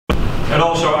And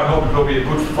also, I hope it will be a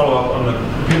good follow-up on the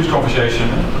previous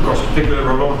conversation, because particularly there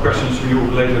were a lot of questions from you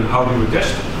related to how do you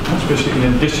test, especially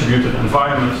in a distributed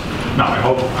environment. Now, I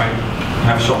hope I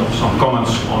have some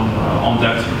comments on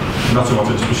that, not so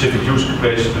much in specific use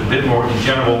case, but a bit more in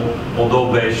general, although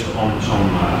based on some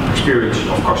experience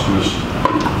of customers,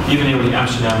 even in the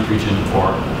Amsterdam region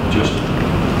or just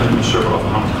in a circle of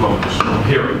 100 kilometers from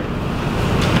here.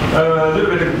 A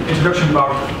little bit of introduction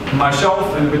about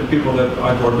myself and a bit of people that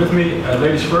I brought with me.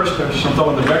 Ladies first, there's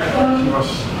Chantal in the back. She was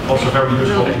also very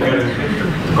useful in getting the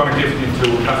connectivity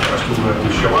to after us to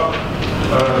show up.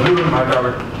 Ruben, my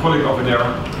direct colleague over there.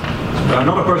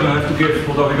 Another person I have to give,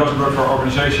 although he doesn't work for our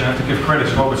organization, I have to give credit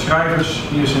to Robert Schrijvers.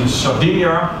 He is in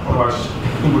Sardinia, otherwise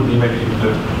he would be maybe even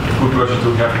the good person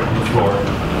to have here on the floor.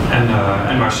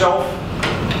 And myself.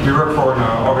 We work for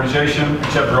an organization,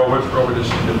 except Robert. Robert is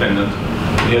independent.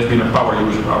 He has been a power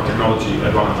user of our technology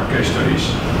at one of our case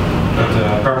studies. But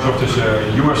Parasoft is a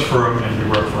US firm, and we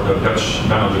work for the Dutch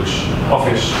Benelux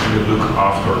office. We look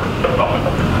after the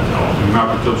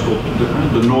American clubs called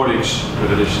the Nordics,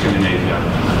 but it is Scandinavia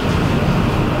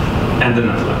and the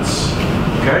Netherlands.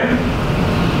 Okay.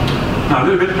 Now, a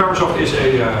little bit, Parasoft is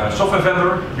a software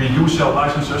vendor. We do sell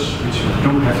licenses, which we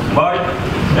do have to buy.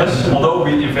 Yes, although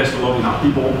we invest a lot in our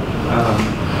people.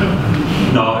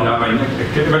 No, I mean,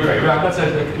 in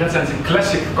that sense, a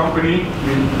classic company.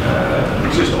 We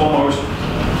exist almost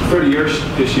 30 years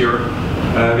this year.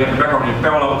 We have a background in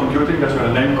parallel computing, that's where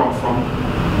the name comes from.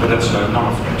 But that's none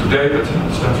of today, but it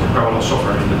stands for parallel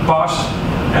software in the past.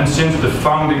 And since the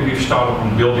founding, we've started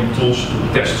on building tools to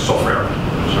test software.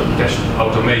 So test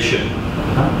automation,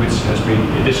 which has been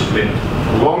a discipline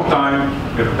for a long time.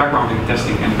 We have a background in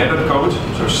testing embedded code,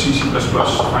 so C++,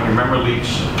 finding memory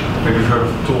leaks. Maybe you've heard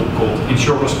of a tool called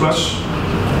Insure++.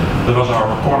 That was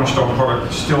our cornerstone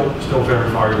product, still very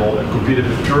valuable, and competed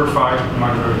with Purify,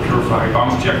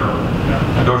 Bounce Checker.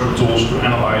 And those were tools to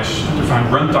analyze, to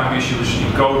find runtime issues in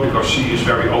code, because C is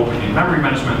very open in memory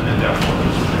management, and therefore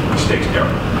mistakes there.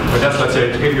 But that's, let's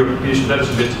say, to give you a piece, that is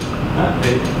a bit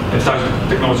a type of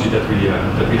technology that we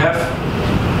have.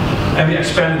 And we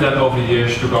expanded that over the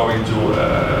years to go into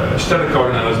static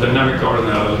code analysis, dynamic code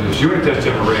analysis, unit test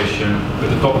generation. But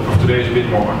the topic of today is a bit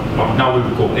more what now we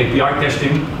would call API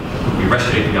testing. It could be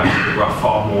REST API, but there are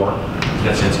far more, in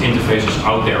that sense, interfaces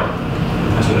out there.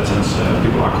 And so in that sense,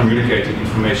 people are communicating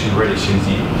information already since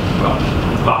the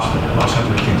last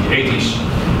century, in the 80s.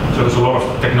 So there's a lot of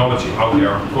technology out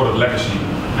there, called it legacy,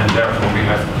 and therefore we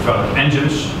have developed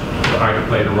engines that either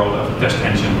play the role of a test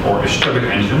engine or a stubbing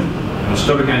engine. And the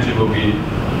stubbing engine will be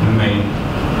the main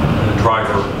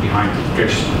driver behind the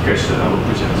case that I will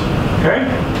present. Okay?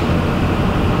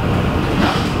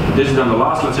 Now, this is then the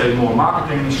last, let's say, more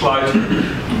marketing slide.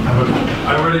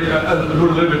 I already do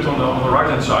a little bit on the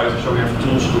right-hand side, so we have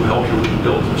tools to help you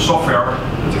build software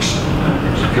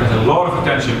that gets a lot of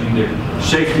attention in the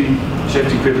safety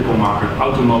critical market,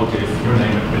 automotive, you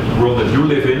name it, the world that you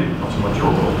live in, not so much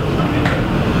your world.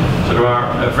 So there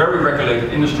are very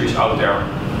regulated industries out there.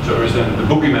 So there is then the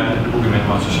boogeyman, and the boogeyman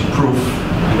wants to see proof,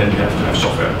 and then you have to have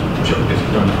software to show that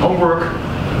you've done homework.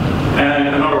 And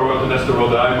another world, and that's the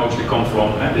world that I mostly come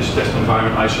from, and this test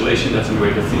environment isolation, that's in a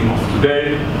way the theme of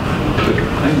today.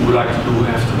 And we would like to do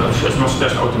as much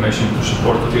test automation to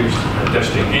support continuous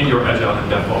testing in your Agile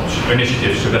and DevOps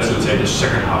initiatives. So that's, let's say, the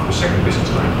second half, the second business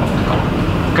line of the company.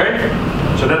 Okay?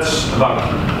 So that's about,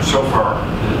 so far,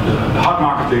 the hard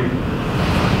marketing.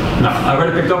 Now, I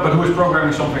already picked up, but who is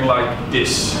programming something like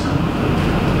this?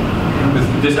 With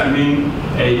this I mean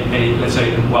let's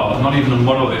say, well, not even a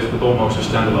monolith, but almost a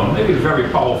standalone, maybe a very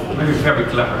powerful, maybe a very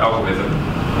clever algorithm.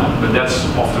 But that's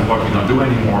often what we don't do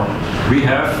anymore. We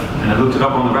have, and I looked it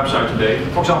up on the website today,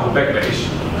 for example, Backbase.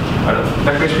 Are there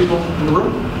Backbase people in the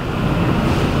room?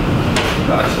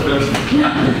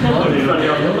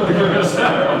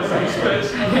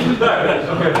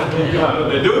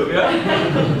 They do,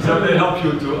 yeah. So they help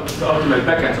you to automate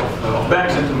backends of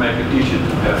banks and to make it easier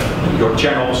to have your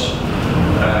channels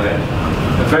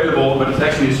available, but it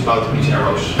actually is about these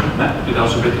arrows. It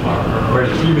has a bit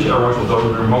already previous arrows,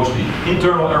 although they're mostly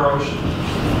internal arrows.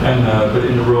 And but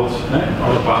in the world,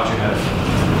 other parts you have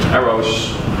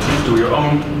arrows to your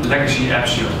own legacy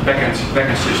apps, your backend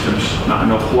systems. Now I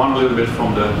know Juan a little bit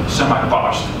from the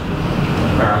semi-past,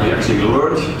 where he actually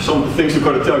learned some of the things you're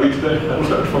going to tell you today. I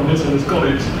learned from this and his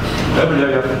colleagues. But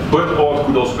or it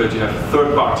could also be that you have a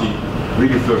third party,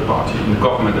 really third party in the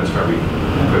government that's very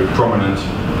prominent,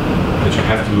 that you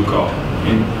have to look up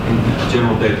in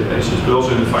general databases, but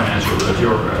also in the financial,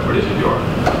 your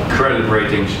credit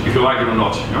ratings, if you like it or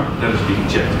not, that is being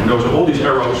checked. And those are all these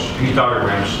arrows, these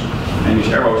diagrams, and these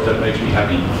arrows that makes me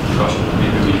happy because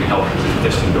maybe we can help with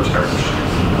testing those arrows.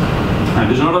 And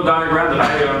there's another diagram that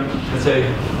I, let's say,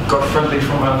 got friendly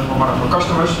from one of our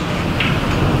customers.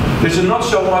 This is not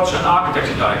so much an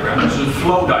architecture diagram, this is a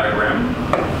flow diagram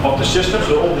of the system.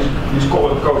 So all these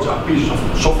codes are pieces of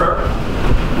software.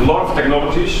 A lot of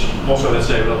technologies, also let's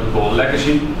say what we call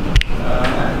legacy,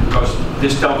 because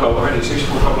this telco already exists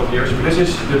for a couple of years. But this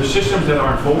is the systems that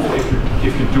are involved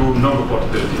if you do number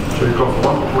portability. So you go from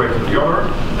one operator to the other,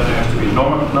 then there has to be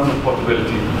number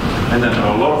portability, and then there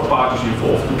are a lot of parties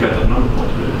involved to get that number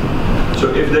portability.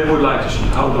 So if they would like to see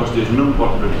how does this number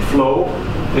portability flow,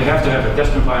 they have to have a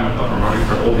test environment up and running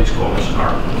where all these codes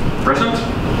are present,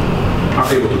 are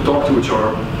able to talk to each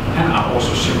other, and are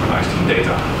also synchronized in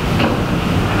data.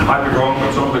 I might be wrong,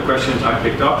 but some of the questions I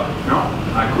picked up,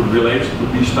 I could relate to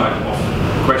these type of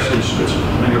questions which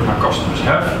many of my customers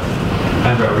have,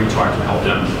 and where we try to help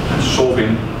them and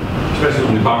solving, especially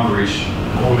on the boundaries,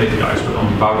 all APIs, but on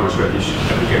the boundaries where these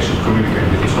applications communicate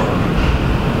with each other.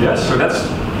 Yes, so this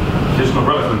is not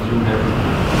relevant. You have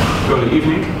early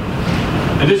evening,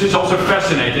 and this is also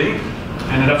fascinating.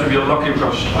 And you have to be lucky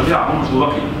because, almost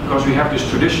lucky, because we have this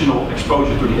traditional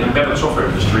exposure to the embedded software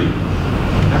industry.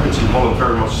 Which in Holland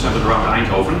very much centered around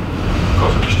Eindhoven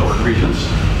because of historic reasons.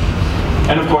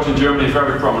 And of course in Germany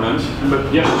very prominent.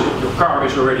 But yes, your car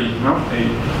is already a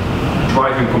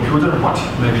driving computer,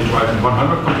 maybe driving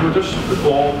 100 computers, but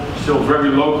all still very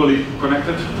locally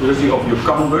connected to the of your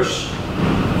common bus.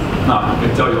 Now I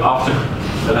can tell you after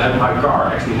that I had my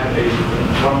car actually had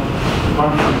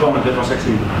one component that was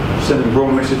actually sending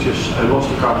wrong messages. I lost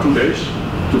the car 2 days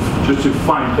just to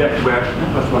find back where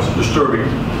that was disturbing.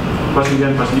 Was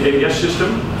the ABS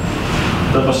system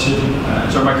that was sitting.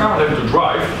 So my car was able to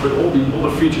drive, but all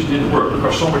the features didn't work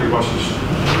because somebody was just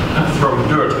throwing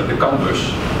dirt at the CAN bus.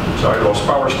 So I lost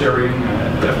power steering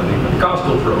and everything, but the car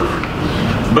still drove.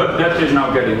 But that is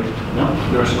now getting,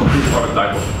 there's a completely other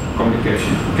type of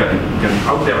communication getting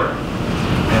out there.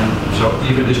 And so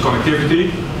even this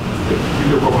connectivity, the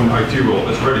video covering IT world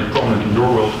is very prominent in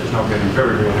your world, is now getting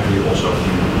very, very heavily also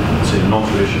in, let's say,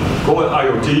 non-traditional. Call it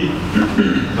IoT.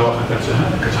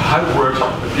 That's how it works,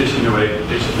 but this in a way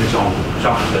is an example of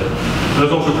that.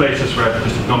 There's also places where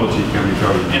this technology can be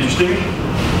very interesting.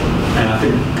 And I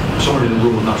think somebody in the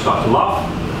room will now start to laugh.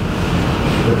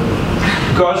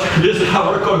 Because this is how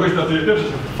we're going with that. This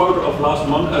is a photo of last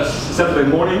month, Saturday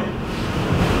morning.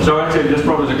 So actually these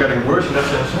problems are getting worse in that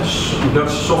sense.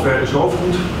 Dutch software is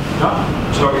hoofdgoed.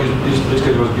 So in this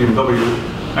case it was BMW.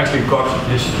 Actually got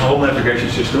his whole navigation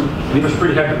system. And he was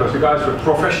pretty happy because the guys were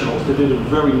professionals. They did it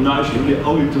very nicely. They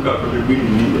only took out what they really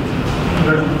needed.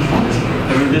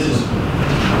 I mean this is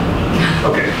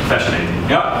okay, fascinating.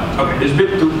 Yeah? Okay, this is a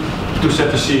bit to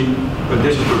set the scene, but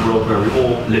this is the world where we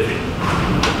all live in.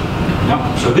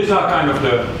 Yeah? So these are kind of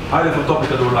the high-level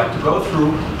topics that we would like to go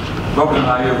through. Ruben and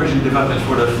I originally developed this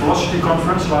for the Philosophy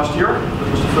Conference last year. That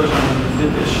was the first time we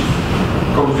did this.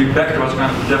 A couple of weeks back, there was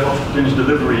kind of a DevOps continuous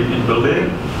delivery in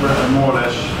Berlin, where I more or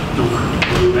less took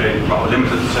a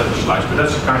limited set of slides. But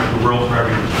that's kind of the world where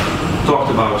we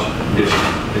talked about this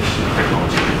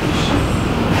technology, these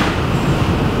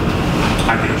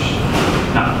ideas.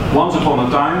 Now, once upon a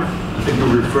time, I think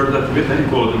you refer to that a bit, you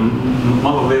call it a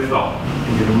monolith. Well,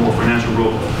 in the more financial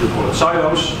world, you call it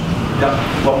silos. Yeah,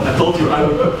 well, I told you I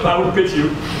would pitch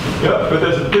you. Yeah, but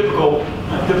there's a typical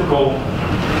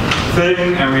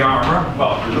thing, and we are,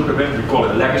 well, we look at it, we call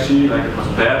it legacy, like it was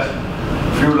bad.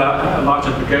 A few large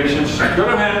applications. On the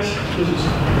other hand, this is,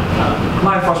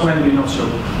 life was maybe not so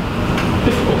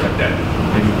difficult back then.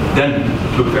 Then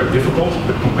it looked very difficult,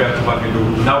 but compared to what we do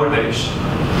nowadays,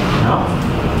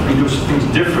 we do things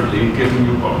differently, giving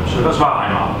new problems. So that's why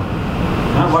I'm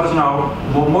out. What is now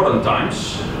more modern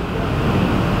times?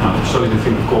 So you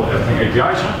think we call everything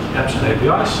APIs, apps and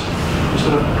APIs,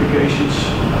 instead of applications.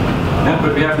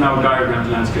 But we have now diagrams,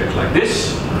 landscapes like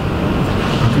this.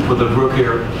 People that work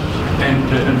here and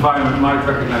the environment might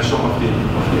recognize some of the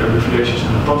abbreviations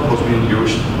and the protocols being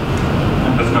used.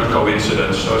 And that's not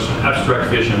coincidence, so it's an abstract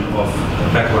vision of the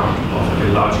background of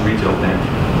a large retail bank.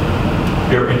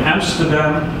 Here in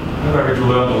Amsterdam, where we've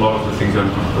learned a lot of the things I'm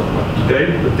going to talk about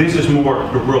today, but this is more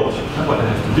the world, what I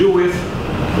have to deal with.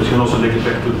 But you can also link it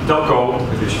back to the telco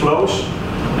with these flows.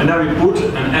 And then we put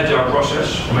an agile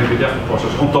process, or maybe a dev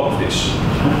process, on top of this.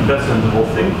 That's then the whole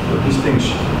thing. So these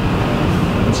things,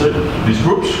 let's say, these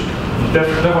groups,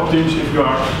 DevOps teams, if you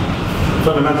are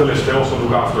fundamentalists, they also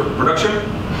look after production.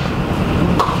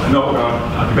 And no, there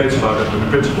are debates about that, but in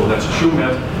principle, let's assume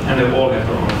that, and they all have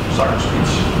their own cycle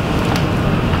speeds.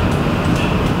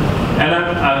 And then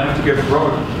I have to give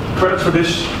Robert credit for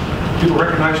this. People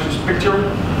recognize this picture.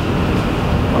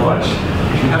 Otherwise,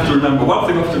 you have to remember one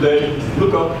thing of today.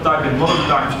 Look up, type in modern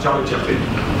times Charlie Chaplin.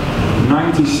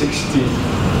 1936,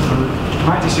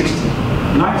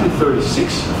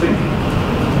 I think.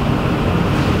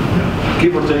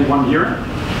 Give or take 1 year.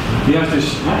 He has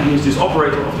this. He is this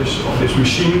operator of this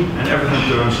machine, and everything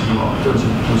turns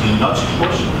in nuts, of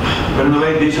course. But in a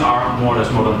way, these are more or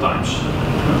less modern times.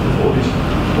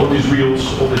 All these wheels,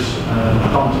 all this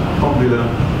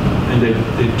and they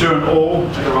turn all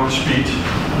at the wrong speed.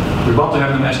 We want to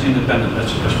have them as independent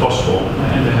as possible,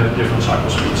 and they have different cycle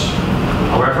speeds.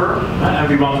 However, and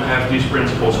we want to have these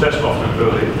principles test often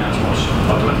early and as much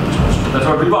automatic as possible. That's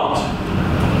what we want.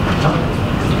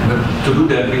 To do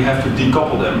that, we have to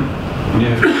decouple them. And you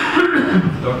have to,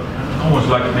 almost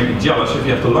like make it jealous if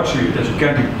you have the luxury that you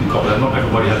can decouple them. Not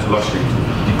everybody has the luxury to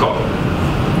decouple.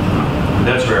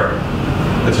 That's where.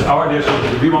 That's our idea. So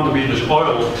we want to be this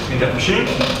oil in that machine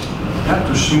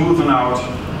to smoothen out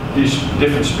these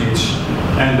different speeds,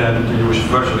 and then to use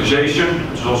virtualization,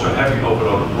 which is also a heavy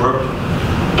overload of work.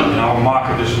 In our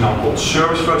market, this is now called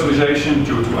service virtualization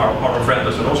due to our other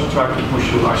vendors that also try to push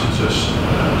you licenses.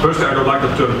 Personally, I don't like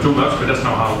that term too much, but that's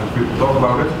not how people talk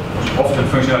about it. Often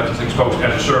functionality is exposed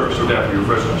as a service, so therefore you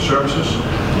virtualize services.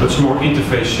 But it's more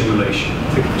interface simulation.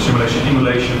 I think simulation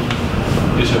emulation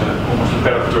is almost a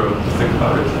better term to think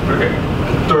about it. Okay,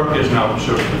 the term is now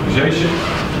service virtualization.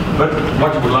 But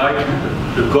what you would like,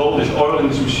 the goal, this oil in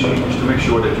this machine, is to make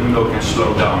sure that you can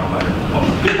slow down by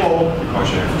other people, because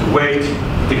you have to wait,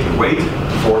 particularly wait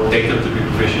for data to be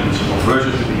provisioned or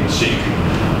versions to be in sync.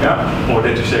 Yeah? Or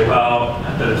that you say, well,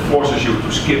 that it forces you to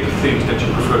skip things that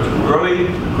you prefer to do early,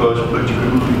 but you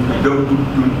don't do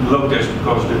load test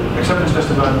because the acceptance test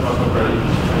environment was not ready.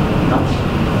 No?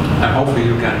 And hopefully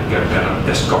you can get better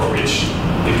test coverage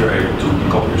if you're able to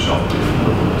decouple yourself with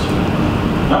different.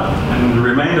 And the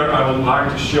remainder, I would like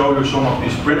to show you some of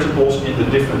these principles in the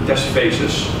different test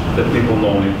phases that people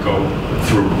normally go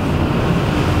through.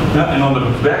 And on the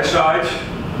back side,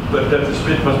 but that was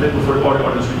a bit before the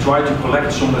audience, we try to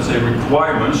collect some, let's say,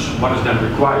 requirements, what is then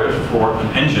required for an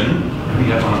engine,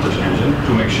 we have on this engine,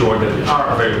 to make sure that they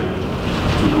are available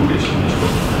to do this in this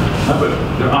world. But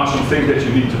there are some things that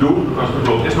you need to do, because the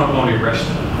world is not only rest,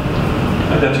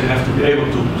 and that you have to be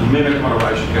able to mimic,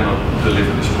 otherwise you cannot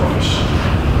deliver this promise.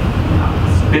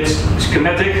 It's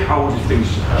schematic, how these things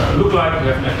look like.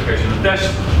 We have an application and test,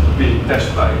 being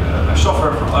tested by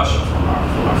software from us or from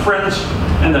our friends,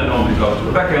 and then normally go to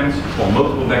a backend or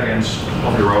multiple backends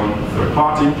of your own third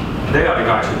party. They are the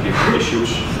guys that give you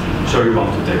issues, so you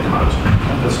want to take them out.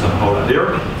 That's the whole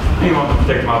idea. And you want to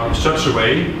take them out in such a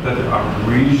way that they are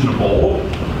reasonable.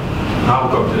 Now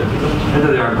we'll go to and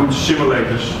that they are good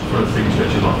simulators for the things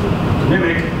that you want to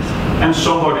mimic. And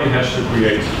somebody has to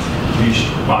create these,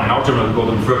 well, in our term we call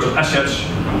them virtual assets,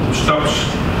 stubs,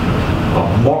 well,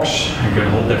 mocks, you get a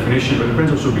whole definition, but the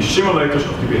principle should be simulators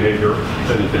of the behavior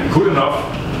that is then good enough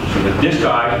so that this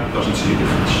guy doesn't see a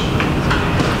difference.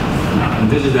 And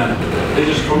this is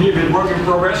for me a bit work in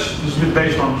progress. This is a bit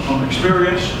based on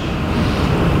experience.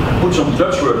 I put some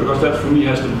Dutch word because that for me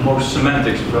has the most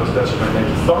semantics, because that's my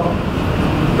native tongue.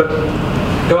 But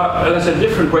there are, let's say,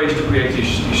 different ways to create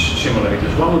these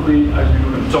simulators. One would be you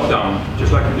do them top-down,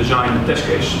 just like you design a test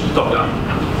case top-down.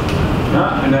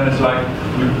 And then it's like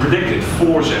you predict it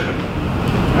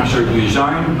 4-7. So you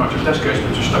design not your test case,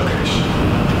 but your stub case.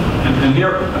 And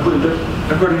here I put it.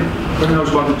 Everybody knows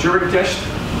about the Turing test.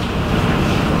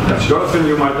 That's the other thing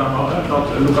you might not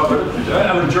look up at.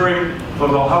 Alan Turing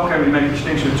thought, well, how can we make a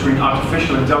distinction between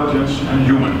artificial intelligence and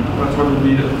human? What would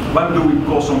be when do we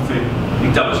call something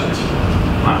intelligent?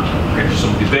 Okay, there's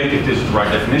some debate if this is the right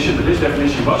definition, but this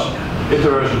definition was if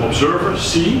there is an observer,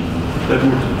 C, that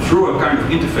would, through a kind of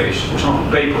interface, for example,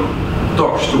 paper,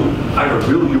 talks to either a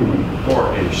real human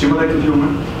or a simulated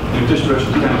human, and this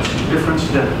person cannot see the difference,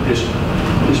 that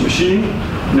this machine,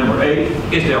 number A,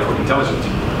 is therefore intelligent.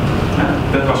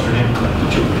 That was for him the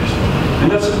Turing test.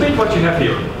 And that's a bit what you have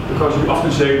here, because we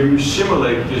often say we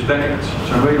simulate this backend.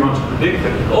 So when you want to predict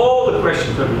that all the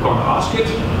questions that we're going to ask it,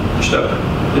 you stop them.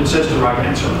 It says the right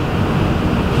answer.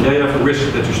 There you have a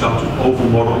risk that you start to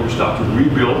over-model, you start to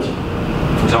rebuild.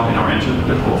 For example, in our engine,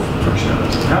 that's called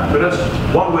functionality. But that's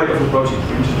one way of approaching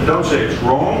things. I don't say it's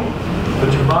wrong,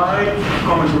 but you might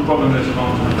come into a problem that you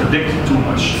want to predict too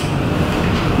much.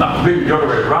 Now, the other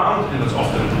way around, and that's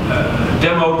often a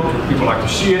demo, people like to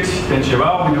see it, then say,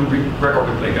 well, we do record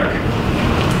and play back.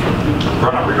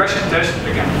 Run a regression test,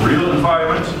 again, real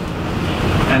environment,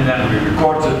 and then we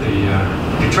record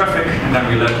the traffic, and then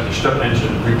we let the stub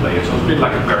engine replay it. So it's a bit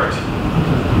like a parrot.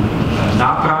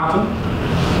 Napraten.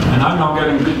 And I'm now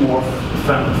getting a bit more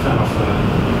fan of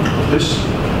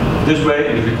this way,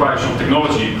 and it requires some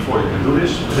technology before you can do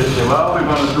this. But they say, well, we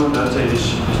want to do, let's say,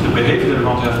 this is the behavior that we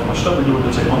want to have from our stub, we do it,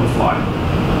 let's say, on the fly.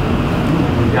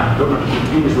 Yeah, I don't know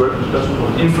the English word, but that's what we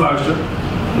call it, influister.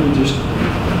 You just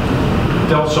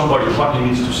tell somebody what he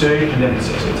needs to say, and then it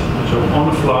says it. So on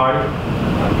the fly,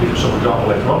 I'll give you some example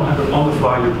later on, but on the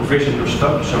fly you provision your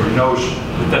stub so he knows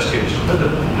the test case,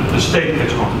 the state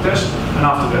that you want to test, and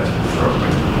after that you throw it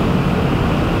away.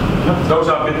 Those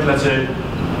are a bit, let's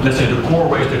say the core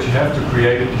ways that you have to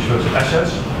create these virtual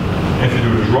assets. If you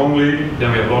do this wrongly,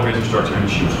 then we have a lot of infrastructure and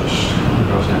it's useless.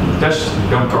 Because then you test, you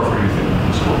don't cover anything.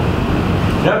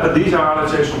 Yeah, but these are,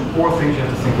 let's say, some core things you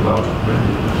have to think about when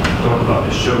you talk about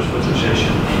this service virtualization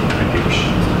and gigs.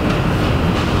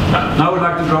 Now I'd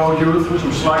like to go you through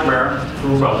some slideware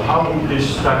through, well, how would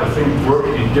this type of thing work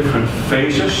in different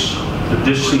phases.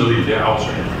 Additionally, there are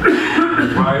also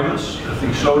environments. I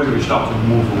think slowly we start to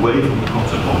move away from the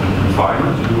concept of an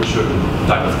environment. You do a certain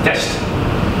type of test.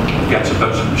 It gets a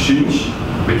bunch of machines,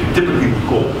 which you typically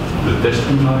call the test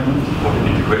environment or the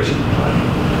integration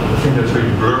environment. I think that's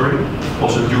very blurry,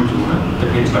 also due to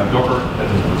techniques like Docker, that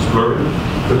is blurry.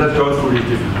 But let's go through these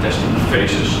different testing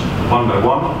phases one by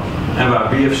one, and where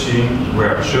we have seen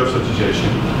where service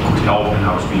virtualization could help and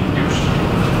how it's being used.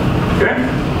 Okay?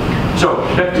 So,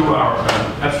 back to our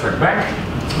abstract bank.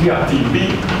 We are team B,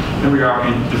 and we are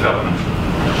in development.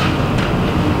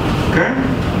 Okay?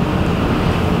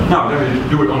 Now, then we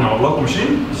do it on our local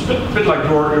machine. It's a bit like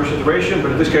your situation,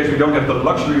 but in this case we don't have the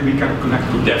luxury, we can connect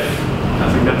to dev. I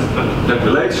think that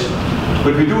relates.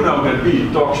 But we do know that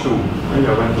B talks to, maybe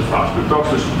I went too fast, but talks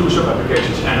to two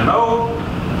sub-applications N and O.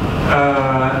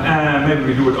 And maybe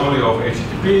we do it only over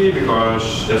HTTP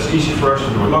because that's easy for us to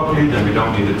do it locally, then we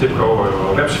don't need a TIBCO or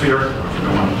a WebSphere, because we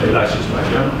don't want a license like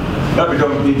them. But we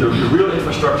don't need the real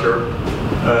infrastructure,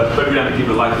 but we then keep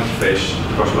a light interface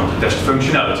because we want to test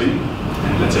functionality.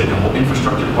 And let's say the whole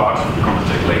infrastructure part we're going to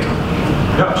take later.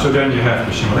 Yeah, so then you have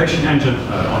the simulation engine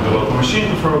on the local machine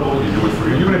preferable, you do it for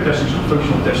your unit testing, so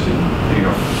functional testing, and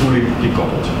you're fully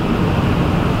decoupled.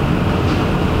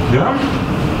 Yeah?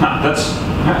 Now that's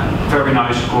very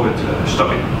nice, call it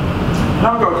stubbing.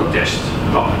 Now we go to test,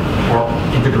 or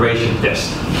integration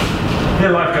test.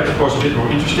 Here life gets of course a bit more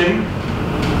interesting.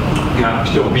 Yeah,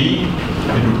 still B,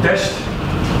 we do test.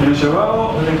 And you say,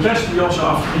 well, within test we also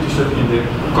are interested in the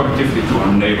connectivity to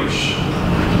our neighbors.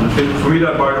 And I think for me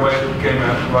that, by the way, became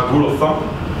a rule of thumb.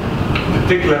 In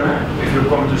particular, if you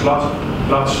come to these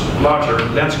larger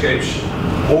landscapes,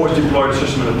 always deploy the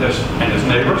system in the test and its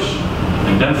neighbors,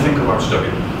 and then think about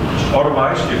stubbing.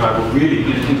 Otherwise, if I would really,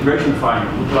 in an integration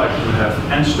environment, would like to have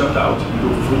N stubbed out and do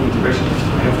a full integration test,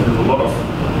 I have to do a lot of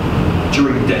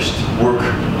during test work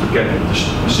to get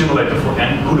the simulator for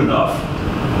N good enough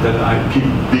that I keep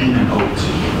B and O at C.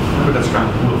 But that's kind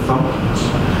of rule of thumb. Let's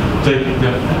take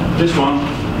this one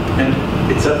and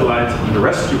its satellite, and the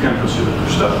rest you can consider to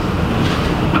stub.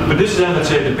 But this is then, let's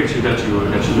say, the picture that you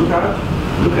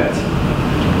look at.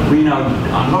 We now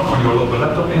are not on your local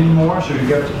laptop anymore, so you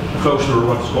get close to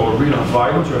what's called a real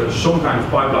environment, where there's some kind of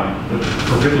pipeline that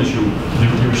provisions you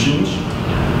the machines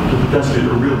to potentially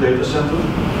a real data center.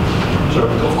 So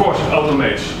of course it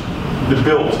automates the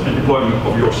build and deployment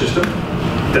of your system.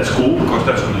 That's cool because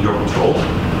that's under your control.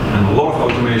 And a lot of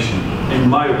automation, in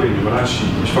my opinion, what I see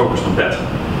is focused on that.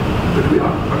 But we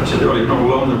are, what I said earlier, not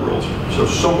alone in the world. So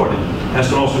somebody has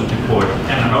to also deploy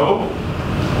NMO.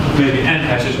 Maybe N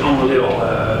has its own little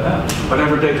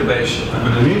whatever database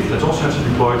underneath that also has to be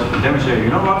deployed. And then we say, you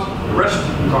know what, the rest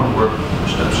can't work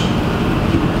steps.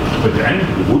 But then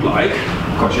you would like,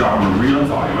 because you are in a real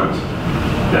environment,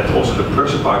 that also the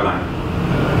production pipeline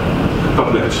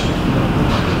publishes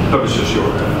your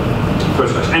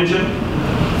virtualized engine,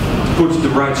 puts the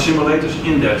right simulators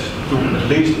in that to, at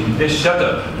least in this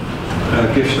setup,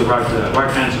 gives the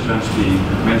right answers when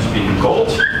it's being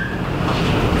called.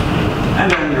 And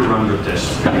then you run your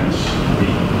tests against B.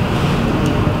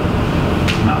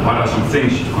 Now, what are some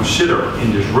things to consider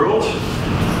in this world?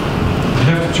 You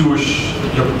have to choose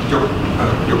your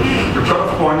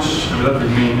cutoff points, and that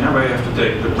would mean where you have to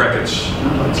take the brackets.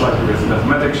 It's like with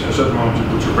mathematics, at a certain moment you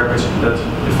put your brackets, and that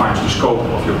defines the scope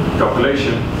of your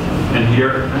calculation. And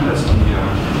here,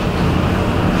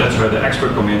 that's where the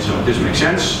expert comes in, so this makes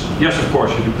sense. Yes, of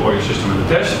course, you deploy your system in the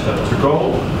test, that was the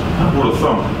goal. Rule of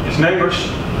thumb is neighbors,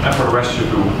 and for the rest you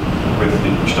do with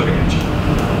the stubbing engine.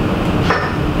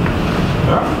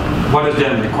 What is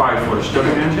then required for the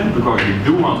stubbing engine? Because you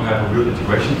do want to have a real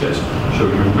integration test, so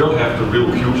you will have the real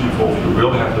queues involved, you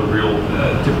will have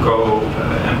TIBCO,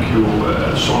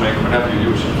 MQ, Sonic, whatever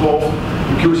you use involved.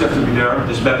 The queues have to be there.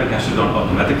 This mapping has to be done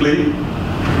automatically.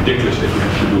 Ridiculous if you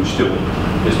have to do still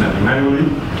this mapping manually.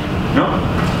 No?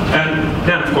 And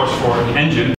then, of course, for the engine.